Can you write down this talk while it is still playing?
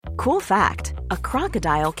Cool fact, a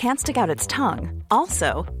crocodile can't stick out its tongue.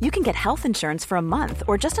 Also, you can get health insurance for a month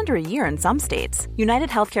or just under a year in some states. United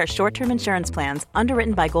Healthcare short-term insurance plans,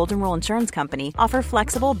 underwritten by Golden Rule Insurance Company, offer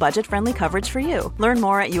flexible, budget-friendly coverage for you. Learn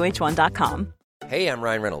more at uh1.com. Hey, I'm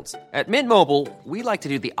Ryan Reynolds. At Mint Mobile, we like to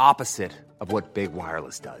do the opposite of what Big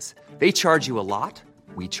Wireless does. They charge you a lot,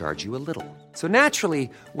 we charge you a little. So naturally,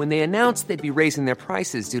 when they announced they'd be raising their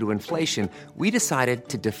prices due to inflation, we decided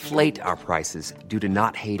to deflate our prices due to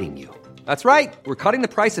not hating you. That's right. We're cutting the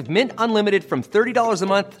price of Mint Unlimited from $30 a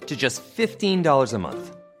month to just $15 a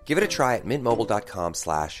month. Give it a try at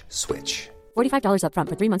mintmobile.com/switch. $45 up front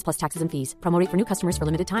for 3 months plus taxes and fees. Promo rate for new customers for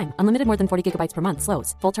limited time. Unlimited more than 40 gigabytes per month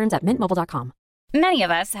slows. Full terms at mintmobile.com. Many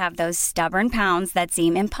of us have those stubborn pounds that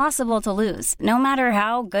seem impossible to lose, no matter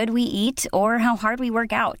how good we eat or how hard we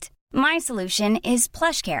work out. My solution is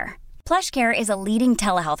PlushCare. PlushCare is a leading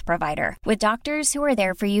telehealth provider with doctors who are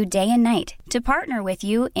there for you day and night to partner with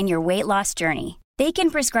you in your weight loss journey. They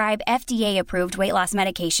can prescribe FDA-approved weight loss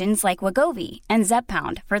medications like Wegovy and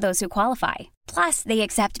Zepbound for those who qualify. Plus, they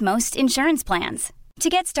accept most insurance plans. To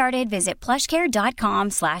get started, visit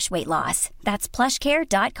plushcare.com/weight loss. That's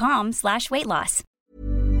plushcare.com/weight loss.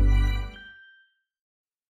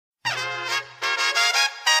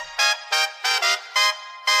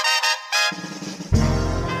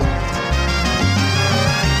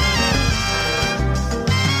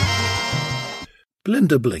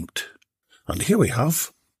 Belinda blinked, and here we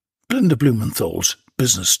have Belinda Blumenthal's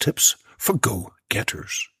business tips for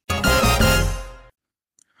go-getters.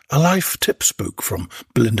 A life tips book from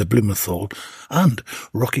Belinda Blumenthal and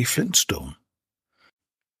Rocky Flintstone.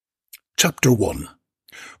 Chapter 1.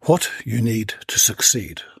 What you need to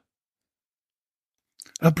succeed.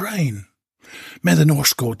 A brain. May the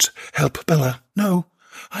Norse gods help Bella. No,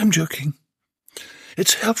 I'm joking.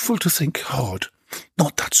 It's helpful to think hard,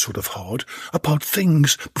 not that sort of hard, about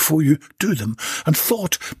things before you do them, and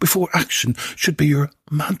thought before action should be your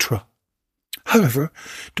mantra. However,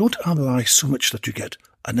 don't analyse so much that you get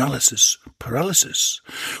analysis paralysis,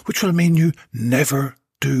 which will mean you never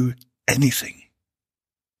do anything.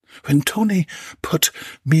 When Tony put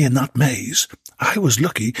me in that maze, I was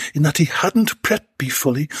lucky in that he hadn't prepped me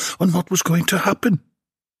fully on what was going to happen.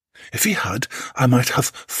 If he had, I might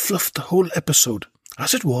have fluffed the whole episode.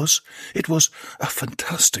 As it was a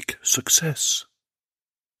fantastic success.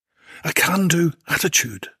 A can-do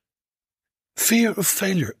attitude. Fear of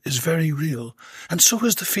failure is very real, and so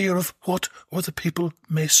is the fear of what other people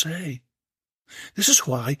may say. This is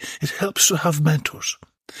why it helps to have mentors.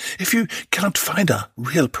 If you can't find a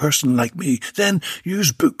real person like me, then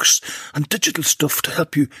use books and digital stuff to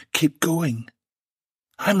help you keep going.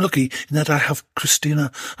 I'm lucky in that I have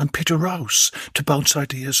Christina and Peter Rouse to bounce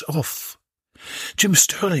ideas off. Jim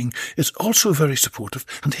Sterling is also very supportive,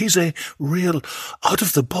 and he's a real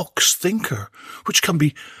out-of-the-box thinker, which can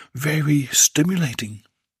be very stimulating.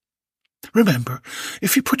 Remember,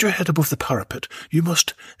 if you put your head above the parapet, you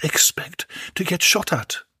must expect to get shot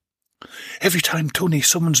at. Every time Tony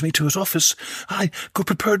summons me to his office, I go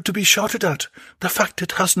prepared to be shouted at. The fact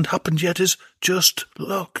it hasn't happened yet is just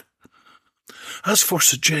luck. As for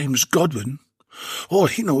Sir James Godwin, all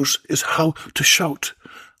he knows is how to shout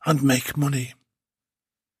and make money.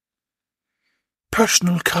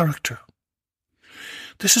 Personal character.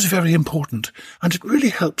 This is very important, and it really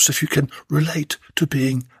helps if you can relate to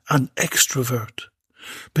being an extrovert.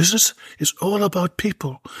 Business is all about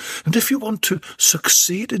people, and if you want to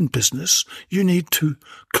succeed in business, you need to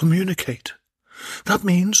communicate. That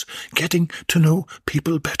means getting to know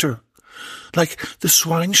people better, like the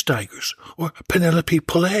Schweinsteigers or Penelope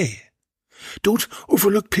Paulet. Don't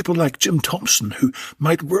overlook people like Jim Thompson, who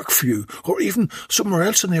might work for you or even somewhere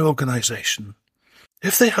else in the organisation.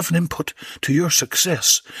 If they have an input to your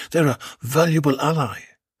success, they're a valuable ally.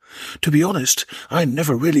 To be honest, I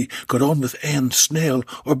never really got on with Anne Snail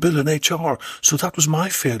or Bill in HR, so that was my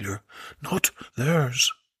failure, not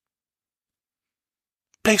theirs.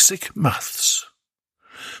 Basic maths.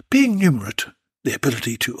 Being numerate, the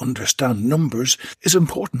ability to understand numbers, is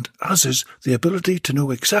important, as is the ability to know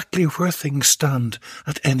exactly where things stand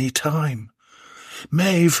at any time.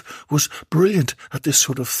 Maeve was brilliant at this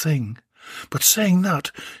sort of thing. But saying that,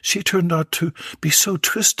 she turned out to be so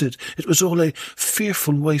twisted it was all a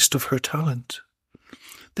fearful waste of her talent.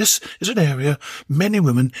 This is an area many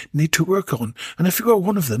women need to work on, and if you are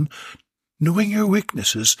one of them, knowing your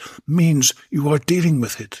weaknesses means you are dealing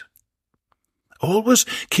with it. Always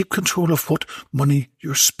keep control of what money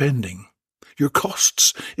you're spending, your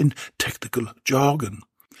costs in technical jargon.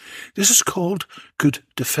 This is called good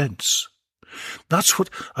defence. That's what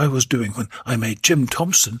I was doing when I made Jim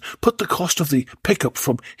Thompson put the cost of the pickup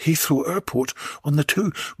from Heathrow Airport on the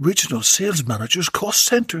 2 regional sales managers' cost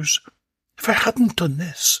centres. If I hadn't done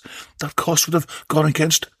this, that cost would have gone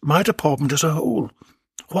against my department as a whole.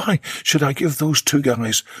 Why should I give those 2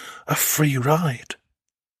 guys a free ride?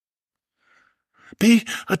 Be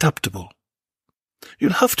adaptable.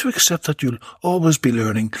 You'll have to accept that you'll always be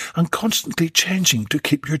learning and constantly changing to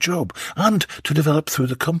keep your job and to develop through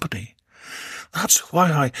the company. That's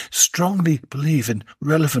why I strongly believe in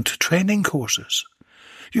relevant training courses.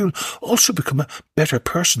 You'll also become a better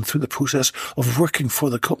person through the process of working for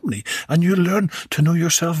the company, and you'll learn to know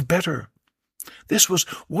yourself better. This was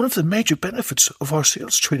one of the major benefits of our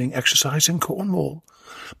sales training exercise in Cornwall.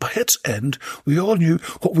 By its end, we all knew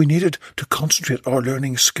what we needed to concentrate our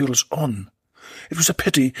learning skills on. It was a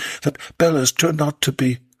pity that Bella's turned out to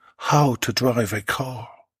be how to drive a car.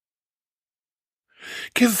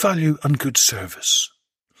 Give value and good service.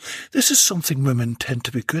 This is something women tend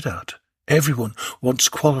to be good at. Everyone wants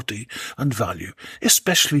quality and value,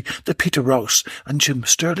 especially the Peter Rouse and Jim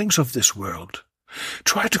Sterlings of this world.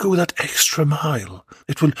 Try to go that extra mile.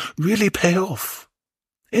 It will really pay off.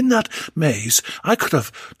 In that maze, I could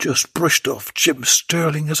have just brushed off Jim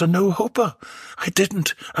Sterling as a no-hoper. I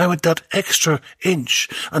didn't. I went that extra inch,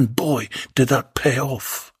 and boy, did that pay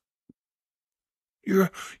off.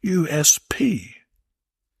 Your USP.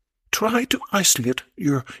 Try to isolate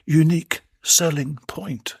your unique selling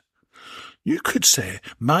point. You could say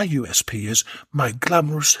my USP is my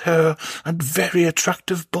glamorous hair and very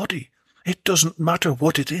attractive body. It doesn't matter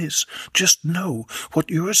what it is, just know what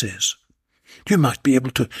yours is. You might be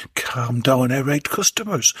able to calm down irate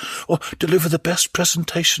customers or deliver the best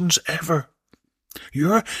presentations ever.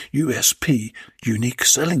 Your USP, unique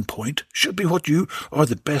selling point, should be what you are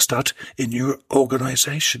the best at in your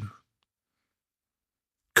organisation.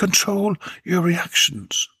 Control your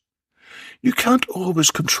reactions. You can't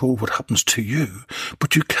always control what happens to you,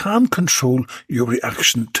 but you can control your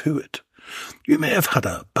reaction to it. You may have had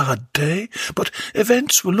a bad day, but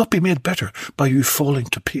events will not be made better by you falling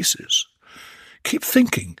to pieces. Keep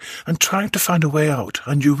thinking and trying to find a way out,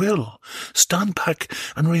 and you will. Stand back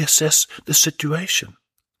and reassess the situation.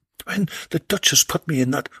 When the Duchess put me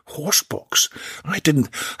in that horse box, I didn't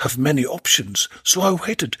have many options, so I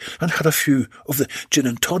waited and had a few of the gin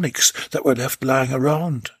and tonics that were left lying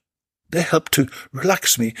around. They helped to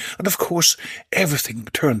relax me, and of course everything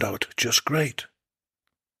turned out just great.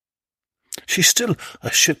 She's still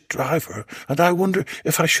a shit driver, and I wonder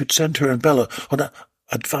if I should send her and Bella on an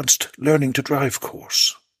advanced learning to drive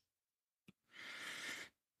course.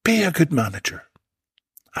 Be a good manager.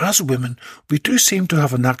 As women, we do seem to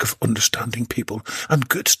have a knack of understanding people, and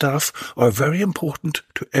good staff are very important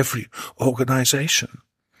to every organisation.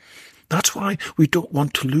 That's why we don't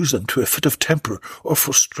want to lose them to a fit of temper or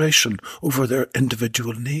frustration over their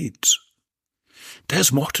individual needs.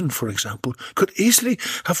 Des Martin, for example, could easily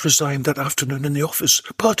have resigned that afternoon in the office,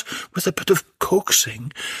 but with a bit of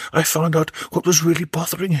coaxing, I found out what was really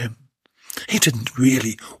bothering him. He didn't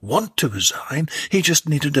really want to resign, he just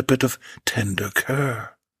needed a bit of tender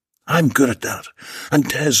care. I'm good at that, and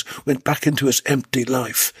Des went back into his empty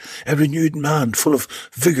life, a renewed man full of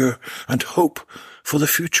vigour and hope for the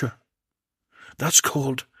future. That's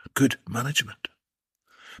called good management.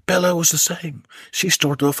 Bella was the same. She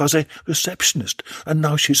started off as a receptionist, and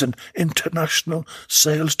now she's an international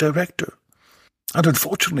sales director. And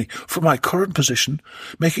unfortunately, for my current position,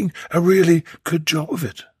 making a really good job of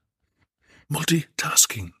it.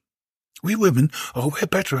 Multitasking. We women are way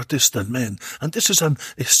better at this than men, and this is an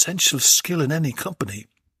essential skill in any company.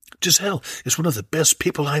 Giselle is one of the best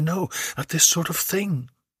people I know at this sort of thing.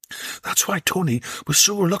 That's why Tony was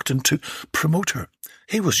so reluctant to promote her.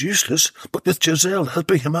 He was useless, but with Giselle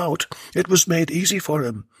helping him out, it was made easy for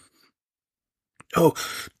him. Oh,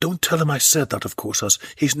 don't tell him I said that, of course, as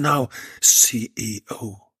he's now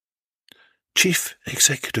CEO. Chief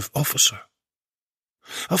Executive Officer.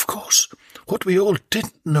 Of course, what we all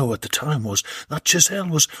didn't know at the time was that Giselle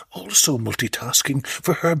was also multitasking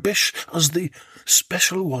for her bish as the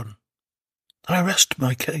special one. I rest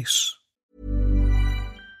my case.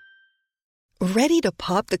 Ready to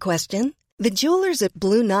pop the question? The jewelers at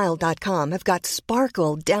BlueNile.com have got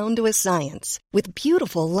sparkle down to a science with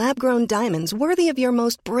beautiful lab-grown diamonds worthy of your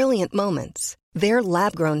most brilliant moments. Their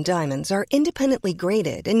lab-grown diamonds are independently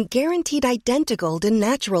graded and guaranteed identical to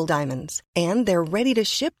natural diamonds, and they're ready to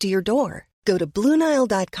ship to your door. Go to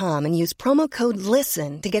BlueNile.com and use promo code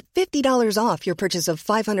LISTEN to get $50 off your purchase of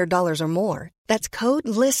 $500 or more. That's code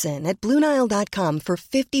LISTEN at BlueNile.com for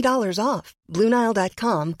 $50 off.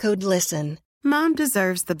 BlueNile.com, code LISTEN. Mom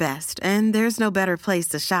deserves the best, and there's no better place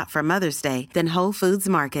to shop for Mother's Day than Whole Foods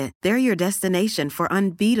Market. They're your destination for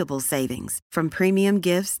unbeatable savings, from premium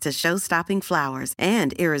gifts to show-stopping flowers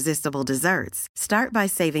and irresistible desserts. Start by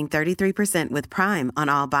saving 33% with Prime on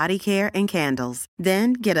all body care and candles.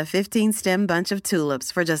 Then get a 15-stem bunch of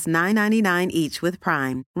tulips for just $9.99 each with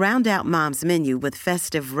Prime. Round out Mom's menu with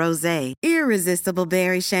festive rosé, irresistible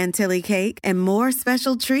berry chantilly cake, and more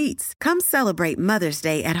special treats. Come celebrate Mother's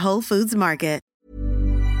Day at Whole Foods Market.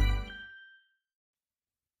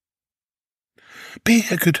 Be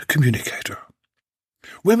a good communicator.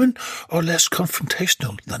 Women are less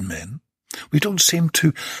confrontational than men. We don't seem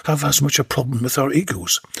to have as much a problem with our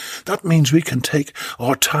egos. That means we can take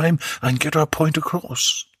our time and get our point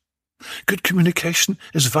across. Good communication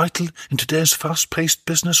is vital in today's fast-paced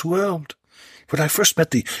business world. When I first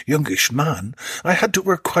met the youngish man, I had to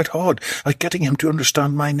work quite hard at getting him to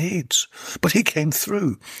understand my needs. But he came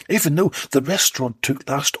through, even though the restaurant took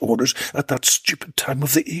last orders at that stupid time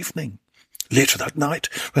of the evening. Later that night,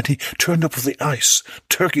 when he turned up with the ice,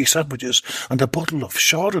 turkey sandwiches, and a bottle of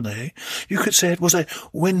Chardonnay, you could say it was a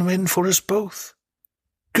win-win for us both.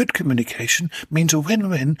 Good communication means a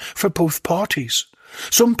win-win for both parties.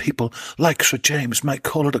 Some people, like Sir James, might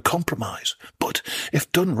call it a compromise, but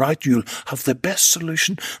if done right, you'll have the best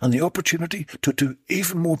solution and the opportunity to do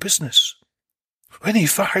even more business. When he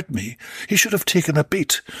fired me, he should have taken a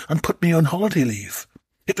beat and put me on holiday leave.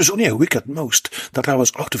 It was only a week at most that I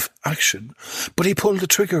was out of action, but he pulled the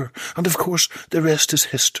trigger, and of course the rest is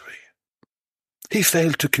history. He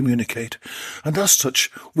failed to communicate, and as such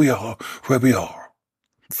we are where we are.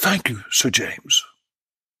 Thank you, Sir James.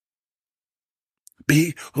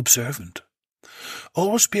 Be observant.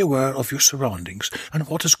 Always be aware of your surroundings and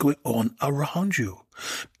what is going on around you.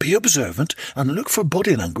 Be observant and look for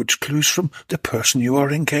body language clues from the person you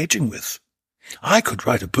are engaging with. I could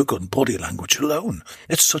write a book on body language alone.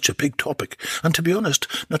 It's such a big topic, and to be honest,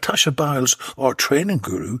 Natasha Biles, our training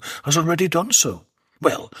guru, has already done so.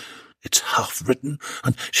 Well, it's half written,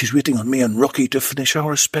 and she's waiting on me and Rocky to finish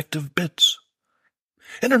our respective bits.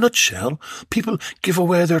 In a nutshell, people give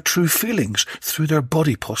away their true feelings through their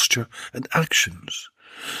body posture and actions.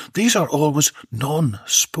 These are always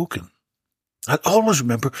non-spoken. I always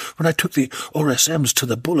remember when I took the RSMs to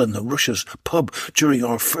the Bull in the Rushes pub during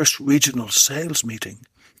our first regional sales meeting.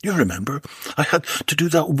 You remember, I had to do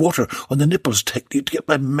that water on the nipples technique to get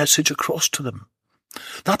my message across to them.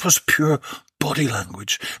 That was pure body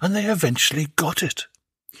language, and they eventually got it.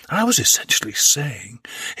 I was essentially saying,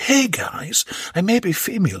 hey guys, I may be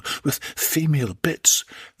female with female bits,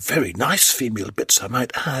 very nice female bits I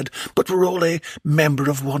might add, but we're all a member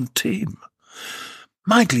of one team.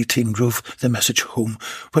 My glee team drove the message home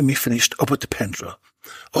when we finished up at the Pendra.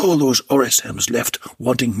 All those RSMs left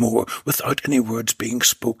wanting more without any words being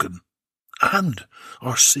spoken. And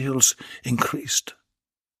our sales increased.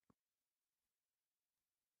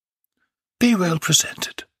 Be well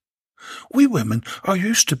presented. We women are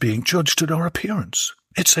used to being judged on our appearance.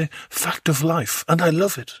 It's a fact of life, and I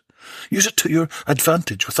love it. Use it to your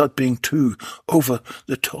advantage without being too over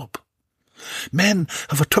the top. Men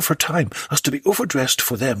have a tougher time, as to be overdressed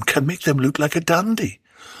for them can make them look like a dandy.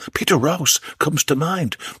 Peter Rouse comes to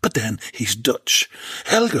mind, but then he's Dutch.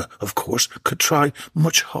 Helga, of course, could try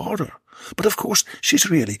much harder, but of course she's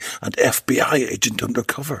really an FBI agent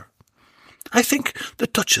undercover. I think the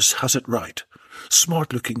Duchess has it right.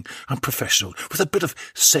 Smart-looking and professional, with a bit of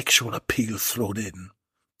sexual appeal thrown in.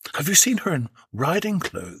 Have you seen her in riding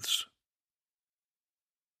clothes?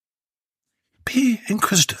 Be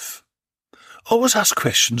inquisitive. Always ask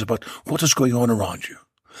questions about what is going on around you.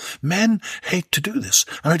 Men hate to do this,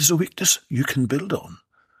 and it is a weakness you can build on.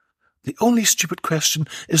 The only stupid question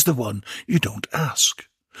is the one you don't ask.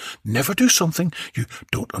 Never do something you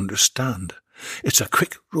don't understand. It's a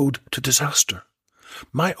quick road to disaster.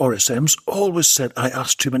 My RSMs always said I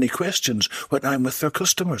asked too many questions when I'm with their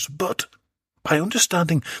customers, but by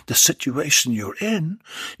understanding the situation you're in,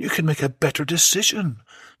 you can make a better decision.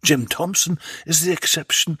 Jim Thompson is the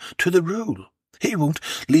exception to the rule. He won't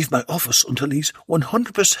leave my office until he's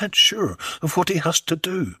 100% sure of what he has to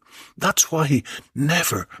do. That's why he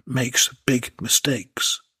never makes big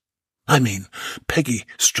mistakes. I mean, Peggy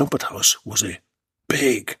Strumpethouse was a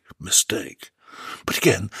big mistake. But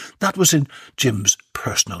again, that was in Jim's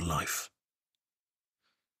personal life.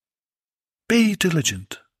 Be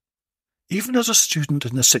diligent. Even as a student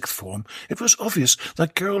in the sixth form, it was obvious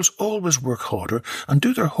that girls always work harder and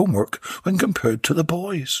do their homework when compared to the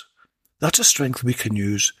boys. That's a strength we can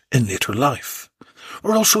use in later life.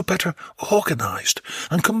 We're also better organised,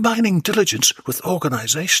 and combining diligence with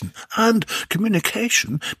organisation and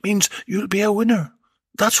communication means you'll be a winner.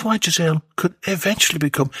 That's why Giselle could eventually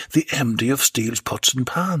become the MD of Steele's Pots and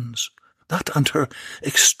Pans. That and her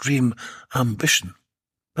extreme ambition.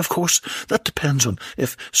 Of course, that depends on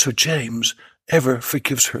if Sir James ever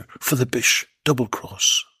forgives her for the Bish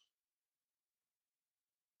double-cross.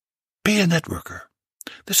 Be a networker.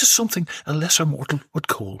 This is something a lesser mortal would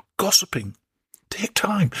call gossiping. Take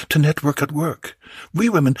time to network at work. We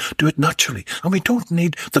women do it naturally, and we don't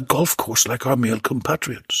need the golf course like our male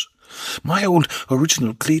compatriots. My old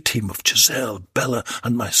original Glee team of Giselle, Bella,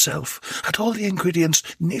 and myself had all the ingredients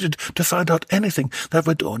needed to find out anything that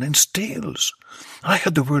went on in Steele's. I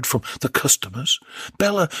had the word from the customers,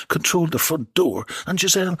 Bella controlled the front door, and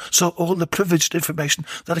Giselle saw all the privileged information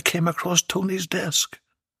that came across Tony's desk.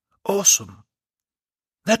 Awesome.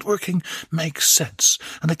 Networking makes sense,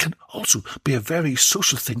 and it can also be a very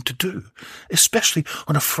social thing to do, especially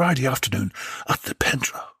on a Friday afternoon at the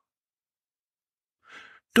Pendra.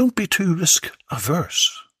 Don't be too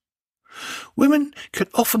risk-averse. Women can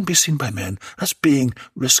often be seen by men as being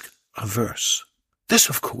risk-averse. This,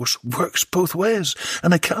 of course, works both ways,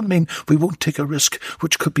 and it can mean we won't take a risk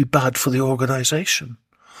which could be bad for the organisation.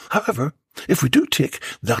 However, if we do take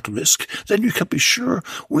that risk, then you can be sure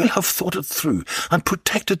we'll have thought it through and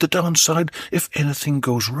protected the downside if anything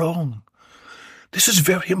goes wrong. This is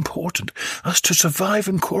very important, as to survive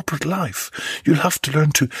in corporate life, you'll have to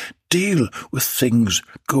learn to deal with things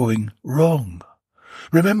going wrong.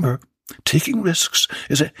 Remember, taking risks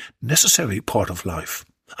is a necessary part of life.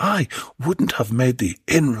 I wouldn't have made the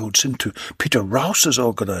inroads into Peter Rouse's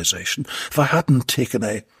organisation if I hadn't taken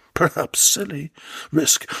a, perhaps silly,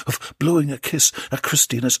 risk of blowing a kiss at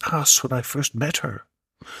Christina's ass when I first met her.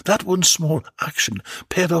 That one small action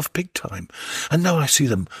paid off big time, and now I see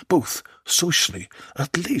them both socially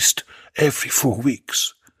at least every 4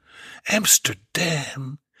 weeks.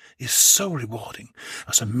 Amsterdam is so rewarding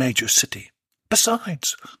as a major city.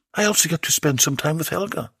 Besides, I also get to spend some time with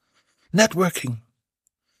Helga. Networking.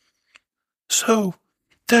 So,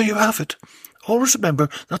 there you have it. Always remember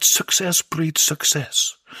that success breeds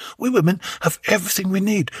success. We women have everything we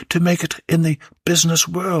need to make it in the business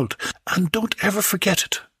world, and don't ever forget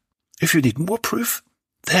it. If you need more proof,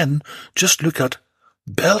 then just look at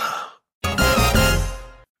Bella.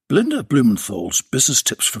 Belinda Blumenthal's Business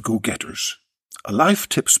Tips for Go-Getters, a life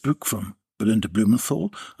tips book from Belinda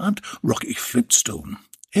Blumenthal and Rocky Flintstone,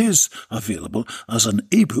 is available as an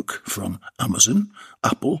e-book from Amazon,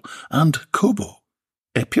 Apple, and Kobo.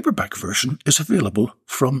 A paperback version is available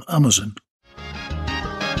from Amazon.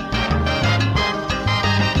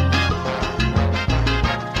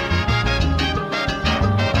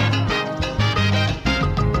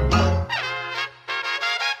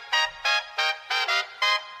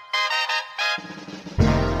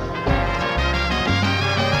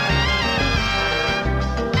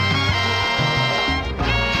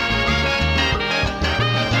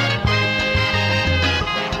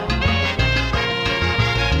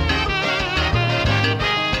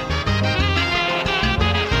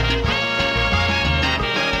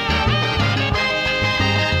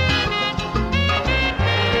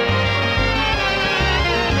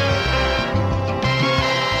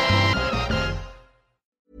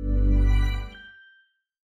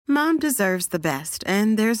 Mom deserves the best,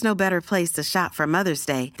 and there's no better place to shop for Mother's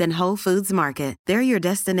Day than Whole Foods Market. They're your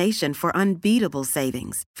destination for unbeatable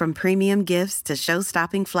savings, from premium gifts to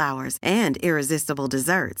show-stopping flowers and irresistible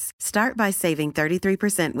desserts. Start by saving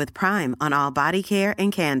 33% with Prime on all body care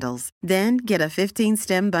and candles. Then get a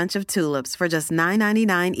 15-stem bunch of tulips for just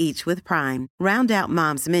 $9.99 each with Prime. Round out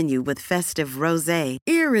Mom's menu with festive rosé,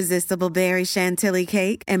 irresistible berry chantilly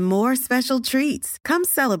cake, and more special treats. Come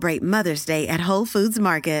celebrate Mother's Day at Whole Foods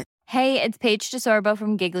Market. Hey, it's Paige DeSorbo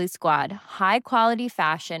from Giggly Squad. High quality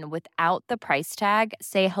fashion without the price tag.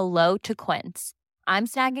 Say hello to Quince. I'm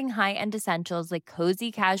snagging high-end essentials like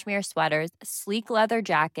cozy cashmere sweaters, sleek leather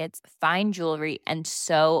jackets, fine jewelry, and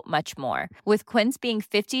so much more. With Quince being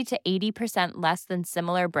 50 to 80% less than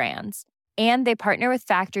similar brands. And they partner with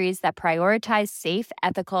factories that prioritize safe,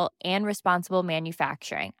 ethical, and responsible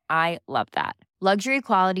manufacturing. I love that. Luxury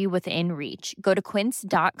quality within reach. Go to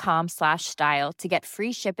quince.com/style to get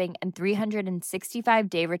free shipping and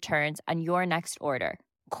 365-day returns on your next order.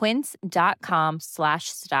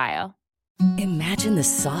 Quince.com/style. Imagine the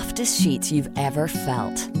softest sheets you've ever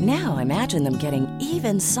felt. Now imagine them getting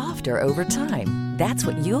even softer over time. That's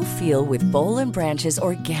what you'll feel with Boll & Branch's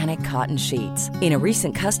organic cotton sheets. In a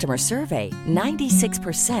recent customer survey,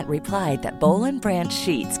 96% replied that Boll & Branch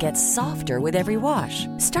sheets get softer with every wash.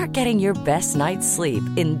 Start getting your best night's sleep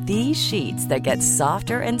in these sheets that get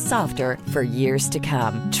softer and softer for years to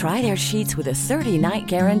come. Try their sheets with a 30-night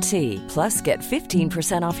guarantee. Plus, get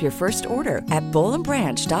 15% off your first order at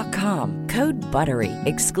bollandbranch.com. Code BUTTERY.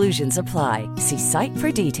 Exclusions apply. See site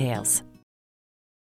for details.